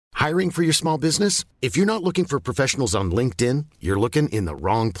Hiring for your small business? If you're not looking for professionals on LinkedIn, you're looking in the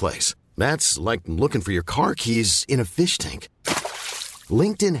wrong place. That's like looking for your car keys in a fish tank.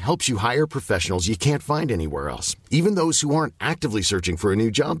 LinkedIn helps you hire professionals you can't find anywhere else, even those who aren't actively searching for a new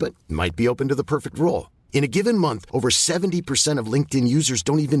job but might be open to the perfect role. In a given month, over 70% of LinkedIn users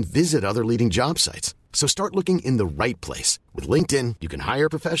don't even visit other leading job sites. So start looking in the right place. With LinkedIn, you can hire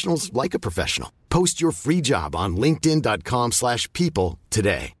professionals like a professional. Post your free job on linkedin.com/people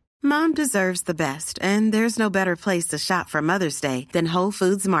today. Mom deserves the best, and there's no better place to shop for Mother's Day than Whole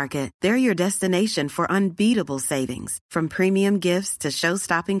Foods Market. They're your destination for unbeatable savings, from premium gifts to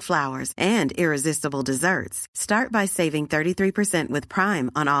show-stopping flowers and irresistible desserts. Start by saving 33% with Prime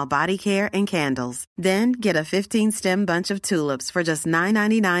on all body care and candles. Then get a 15-stem bunch of tulips for just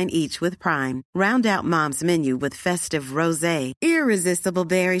 $9.99 each with Prime. Round out Mom's menu with festive rosé, irresistible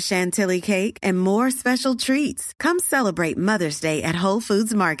berry chantilly cake, and more special treats. Come celebrate Mother's Day at Whole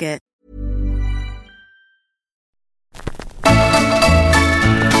Foods Market.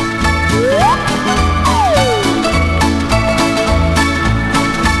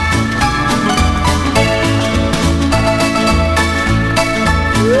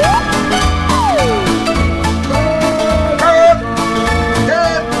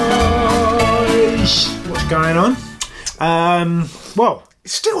 What's going on? Well,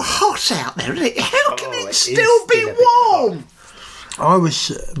 it's still hot out there, isn't it? How can it still be warm? I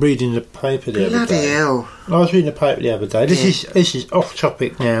was reading the paper the other day. Hell. I was reading the paper the other day. This is off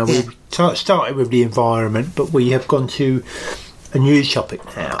topic now. Yeah. We started with the environment, but we have gone to a news topic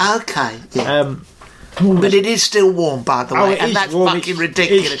now. Okay. Yeah. But it is still warm, by the way, and that's warm. fucking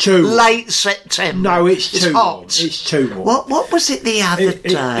ridiculous. It's too warm. Late September. No, it's too hot. warm. It's too warm. What was it the other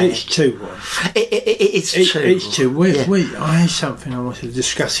day? It's too warm. It's too. It's too warm. I had something I wanted to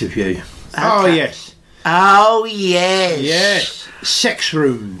discuss with you. Okay. Oh yes. Oh yes. Yes. Sex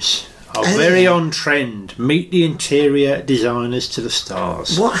rooms are very on trend. Meet the interior designers to the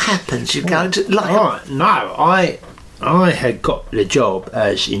stars. What happens? You're going to like? No, I had got the job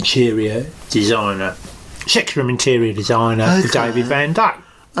as interior designer, sex room interior designer for David Van Dyke.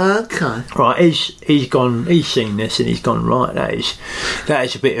 Okay. Right, he's gone. He's seen this and he's gone. Right, that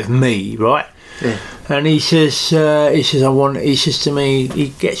is a bit of me, right? Yeah. And he says to me, he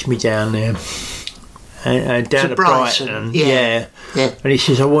gets me down there. And down to Brighton, yeah. And he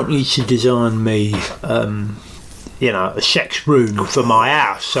says, I want you to design me, a sex room for my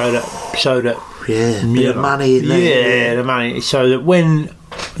house, so that the money in there. Yeah, the money, so that when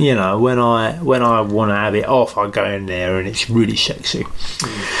I want to have it off, I go in there and it's really sexy.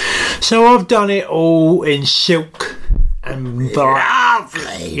 So I've done it all in silk and black.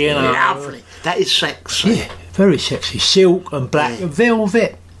 Lovely, lovely. That is sexy. Yeah, very sexy. Silk and black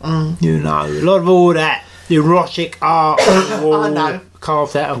velvet. A lot of all that erotic art on the wall, I know.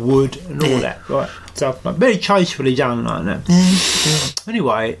 Carved out of wood and all that, right? Stuff like very tastefully done like that.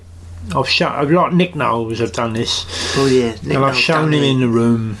 Anyway, I've like Nick Knowles have done this. Oh yeah, Nick and I've shown him in the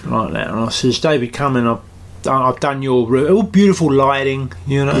room like that, and I says, David, come in. I've done your room. All beautiful lighting,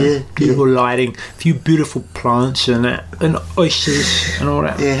 beautiful lighting, a few beautiful plants and that, and oysters and all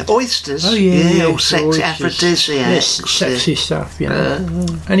that. Yeah, oysters. Oh yeah, all sexy aphrodisiacs. Yes, sexy stuff.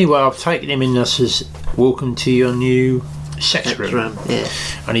 Anyway, I've taken him in. I says, "Welcome to your new sex room." Yeah,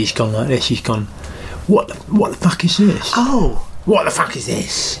 and he's gone like this. He's gone, What the fuck is this? Oh, what the fuck is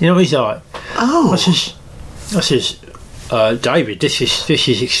this? You know, he's like, I says. David, this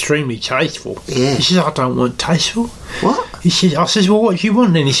is extremely tasteful. Yeah. He says, I don't want tasteful. What? He says, I says, well, what do you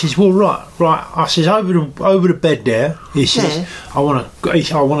want then? He says, well, right. I says, over the bed there. He says, I want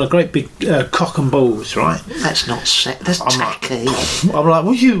a great big cock and balls, right? That's not that's tacky. I'm like,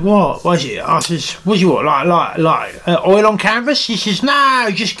 what is it? I says, what do you want? Like oil on canvas? He says, no,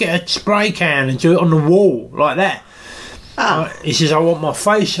 just get a spray can and do it on the wall like that. Oh. He says, I want my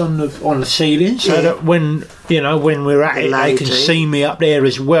face on the ceiling so that when we're at it, they can see me up there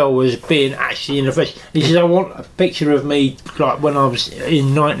as well as being actually in the flesh. He says, I want a picture of me like when I was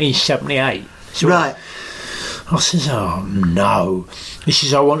in 1978. So right. I says, oh no. He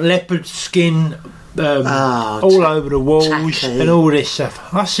says, I want leopard skin all over the walls and all this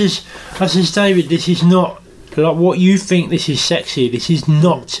stuff. I says, David, this is not like what you think this is sexy. This is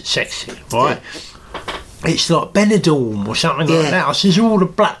not sexy, right? Yeah. It's like Benidorm or something like that. I says, all the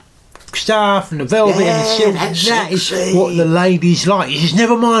black stuff and the velvet and the silk. That is what the ladies like. He says,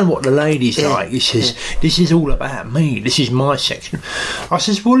 never mind what the ladies like. He says, this is all about me. This is my section. I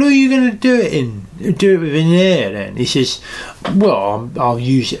says, well, who are you going to do it in? Do it within there then? He says, well, I'll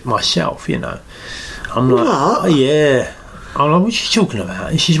use it myself, I'm like, oh, yeah. I'm like, what are you talking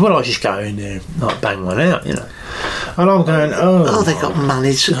about? He says, well, I'll just go in there and like bang one out, And I'm going, Oh, they got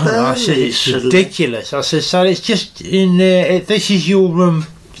money to burn. I said, it's ridiculous. I said, so it's just in there. This is your room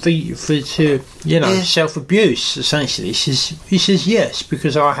for self-abuse, essentially. He says yes,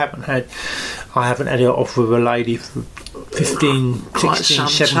 because I haven't had it off with a lady for 15, 16,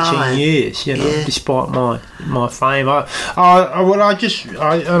 17 years, despite my fame. I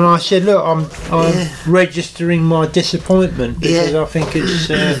said, look, I'm registering my disappointment, because I think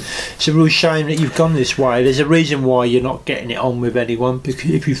it's a real shame that you've gone this way. There's a reason why you're not getting it on with anyone,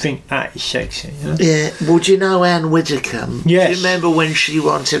 because if you think that is sexy. Yeah, well, do you know Anne Widdicombe? Yes. Do you remember when she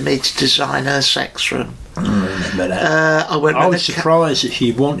wanted me to design her sex room? I remember that. I was surprised that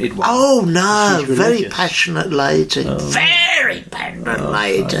she wanted one. Oh no, very passionate lady. Very passionate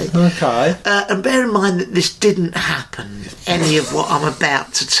lady. Okay. And bear in mind that this didn't happen, any of what I'm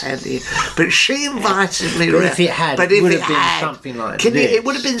about to tell you. But she invited me round. If it had, it would have been something like this. It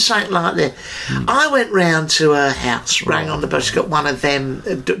would have been something like this. I went round to her house, rang on the bell. She's got one of them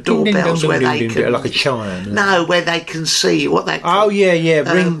doorbells where they can... Like a chime. No, where they can see what they call... Oh, yeah.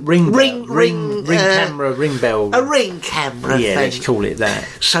 Ring camera, ring bell. A ring camera thing. Let's call it that.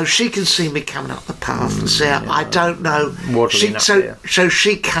 So she can see me coming up the path and say, I don't know. So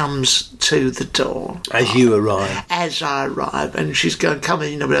she comes to the door. As you arrive. As I arrive. And she's going, come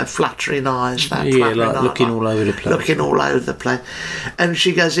in, with her fluttering eyes. Looking all over the place. Looking all over the place. And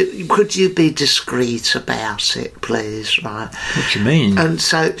she goes, could you be discreet about it, please? Right. What do you mean? And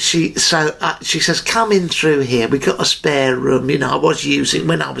so she says, come in through here. We got a spare room. I was using,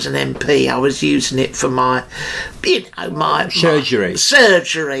 when I was an MP, I was using it for my surgery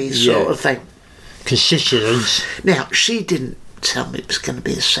sort of thing. Concessions. Now, she didn't tell me it was going to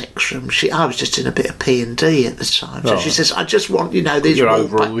be a sex room. I was just in a bit of P&D at the time. So she says, I just want, these your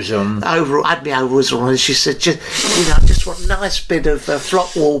overalls on. I had my overalls on, and she said, I just want a nice bit of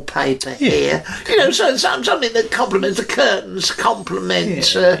flock wallpaper here. So something that complements the curtains,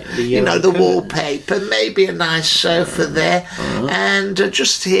 the wallpaper, maybe a nice sofa there, and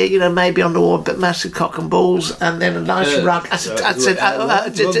just here, maybe on the wall, but massive cock and balls, and then a nice rug. I said,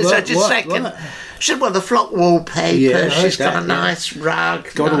 just a second. What? She had the flock wallpaper. She's got a nice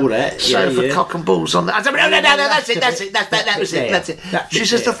rug. Got all that. Sofa, cock and balls on that. I said, no, that's it. She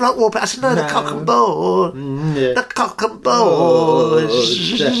says the flock wallpaper. I said, no, the cock and balls. The cock and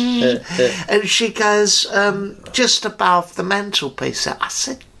balls. And she goes, just above the mantelpiece. I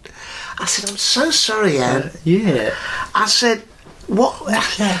said, I'm so sorry, Anne. I said, what?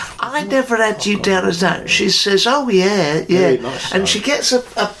 I never had you down as that. She says, oh, yeah. So. And she gets a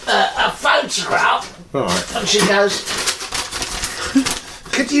photograph. Right. And she goes,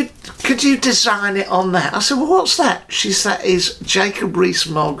 could you design it on that? I said, well, what's that? She said, that is Jacob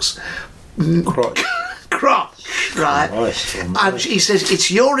Rees-Mogg's crotch. Right. And he says,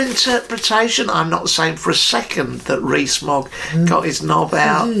 it's your interpretation. I'm not saying for a second that Rees-Mogg got his knob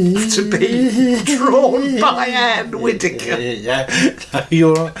out to be drawn by Anne Widdicombe.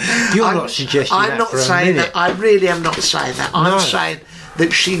 You're not suggesting I'm that not for a saying minute. that. I really am not saying that. I'm saying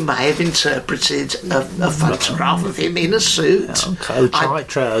that she may have interpreted a photograph of him in a suit. Tight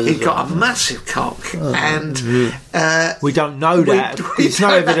trousers. He's got a massive cock, and we don't know that. There's no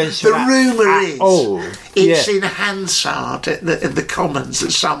evidence of that. The rumour is it's in in Hansard at the Commons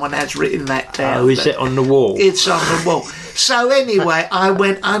that someone has written that down. Oh, is it on the wall? It's on the wall. So anyway, I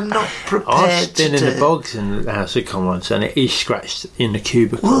went, I'm not prepared I've been in the bogs in the House of Commons, and it is scratched in the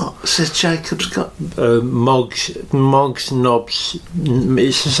cubicle. What? Says Jacob's got... Moggs, knobs,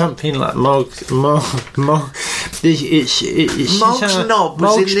 it's something like Moggs, it's Moggs knob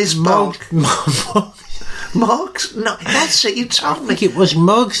was in this bog. Moggs? No, that's it, you told me. I think it was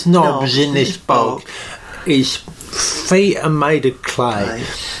Moggs knobs in this bog. His feet are made of clay.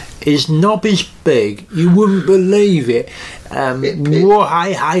 His knob is big. You wouldn't believe it. Whoa,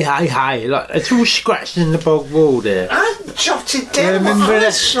 hey. Like, it's all scratched in the bog wall there. I jotted down what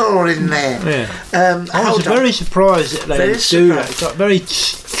I saw in there. Yeah. I was very surprised that they do that. It's like very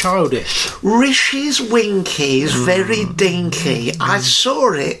childish. Rishi's Winky is very dinky. I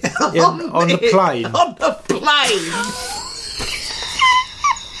saw it on the plane. On the plane.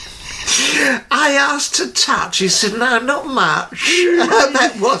 I asked to touch. He said, "No, not much."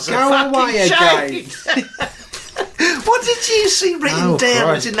 That was a fucking shame. What did you see written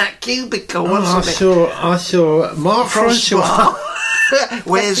down? Was in that cubicle? I saw Mark Francois.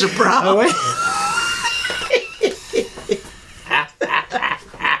 Where's a bra?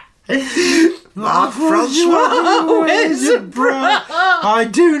 Mark Francois, where's a bra? I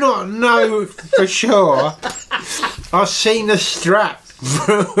do not know for sure. I've seen the strap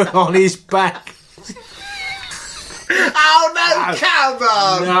on his back. Oh, no, come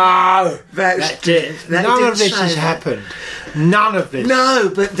on. No. That's it. None of this has happened. None of this. No,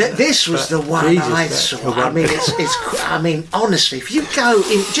 but this was the one I saw. I mean, I mean, honestly, if you go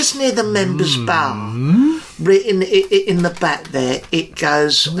in just near the members' bar, in the back there, it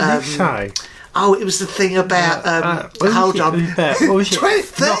goes. What did it say? Oh, it was the thing about. Hold on,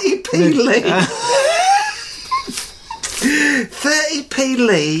 30p Lee. 30p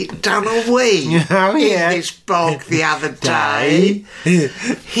Lee done a wee in this bog the other day.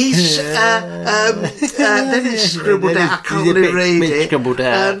 He's then it's scribbled out. I can't really read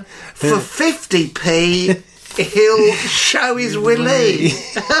it. For 50p. He'll show his willy.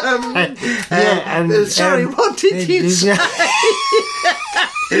 Sorry, what did you say?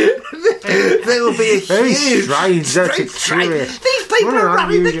 There will be a very huge... Very strange. These people are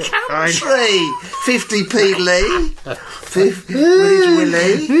running the country. 50p Lee. With his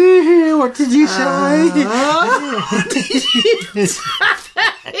willy. What did you say? What did you say?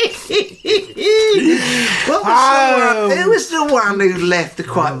 Who was the one who left the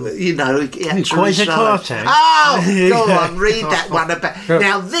Quasi Kwarteng. Oh, go on, read that one about.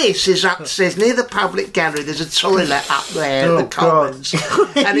 Now this is upstairs near the public gallery. There's a toilet up there in the Commons,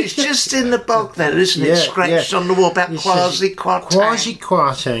 and it's just in the bog there, isn't it? Scratched on the wall about Quasi Kwarteng. Quasi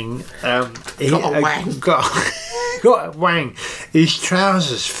Kwarteng. Got a wang. Got a wang. His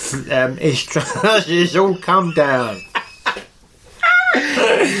trousers all come down.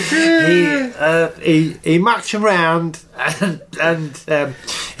 He mucked around and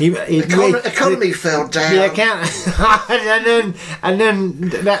economy fell down. Yeah, and then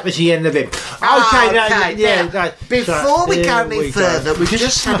that was the end of him. Okay. Before we go any further, we've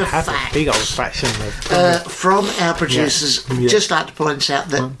just had a fact. Big old fact from our producers. Just like to point out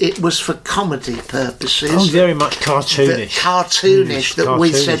that it was for comedy purposes. Oh, very much cartoonish. That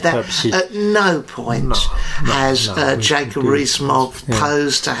we said that purposes. At no point has Jacob Rees-Mogg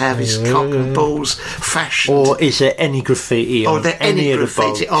posed to have his cock and balls fashioned. Or is there any graffiti on any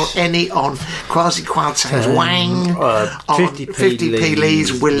graffiti on any on Quasi Kwarteng's wang, on 50p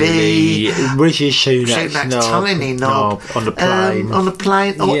Lee's willy, Rishi Sunak's tiny knob on the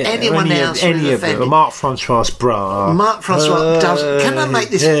plane, or anyone else. Any of them. Mark Francois' bra. Mark Francois does. Can I make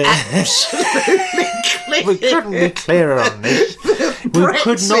this absolutely clear? We couldn't be clearer on this.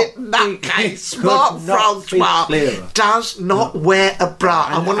 Brexit nutcase Mark Francois does not wear a bra.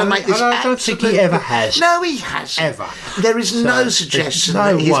 I want to make this I don't think he ever has. No, he hasn't. Ever. There is no suggestion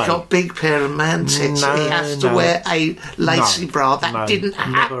that he's got big pair of man tits. He has to wear a lacy bra. That didn't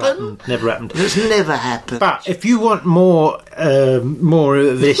happen. Never happened. It's never happened. But if you want more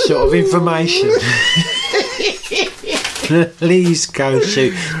of this sort of information, please go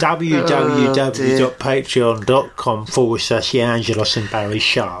to www.patreon.com/The Angelos and Barry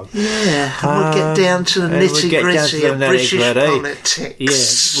Show. Yeah, and we'll get down to the nitty-gritty of British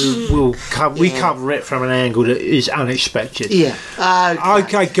politics. Yeah, we cover it from an angle that is unexpected. Yeah.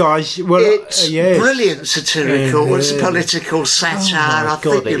 Okay, guys. Well, it's brilliant satirical. It's political satire. I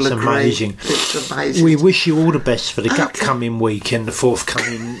think you'll agree. Amazing. It's amazing. We wish you all the best for the upcoming week and the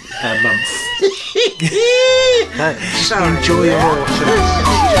forthcoming month. Enjoy your autumn.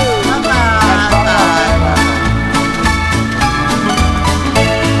 Bye-bye.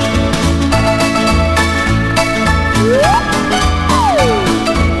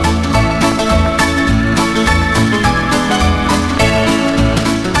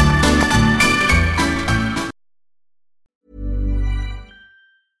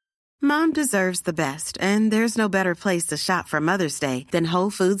 Mom deserves the best, and there's no better place to shop for Mother's Day than Whole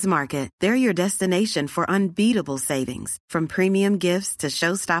Foods Market. They're your destination for unbeatable savings, from premium gifts to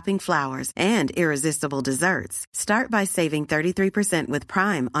show-stopping flowers and irresistible desserts. Start by saving 33% with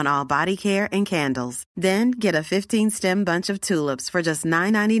Prime on all body care and candles. Then get a 15-stem bunch of tulips for just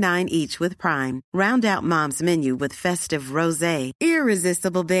 $9.99 each with Prime. Round out Mom's menu with festive rosé,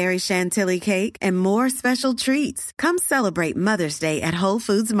 irresistible berry chantilly cake, and more special treats. Come celebrate Mother's Day at Whole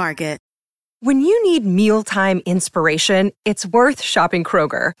Foods Market. When you need mealtime inspiration, it's worth shopping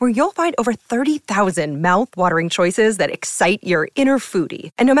Kroger, where you'll find over 30,000 mouth-watering choices that excite your inner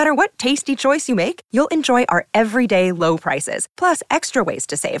foodie. And no matter what tasty choice you make, you'll enjoy our everyday low prices, plus extra ways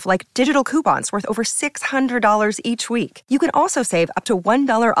to save, like digital coupons worth over $600 each week. You can also save up to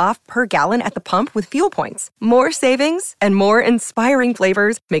 $1 off per gallon at the pump with fuel points. More savings and more inspiring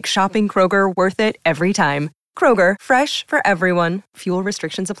flavors make shopping Kroger worth it every time. Kroger, fresh for everyone. Fuel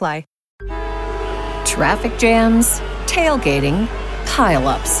restrictions apply. Traffic jams, tailgating,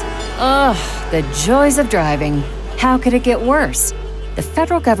 pile-ups. Ugh, the joys of driving. How could it get worse? The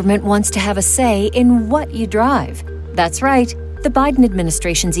federal government wants to have a say in what you drive. That's right. The Biden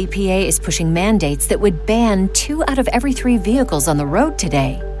administration's EPA is pushing mandates that would ban 2 out of every 3 vehicles on the road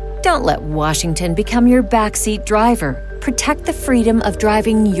today. Don't let Washington become your backseat driver. Protect the freedom of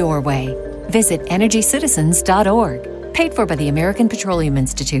driving your way. Visit EnergyCitizens.org. Paid for by the American Petroleum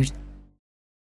Institute.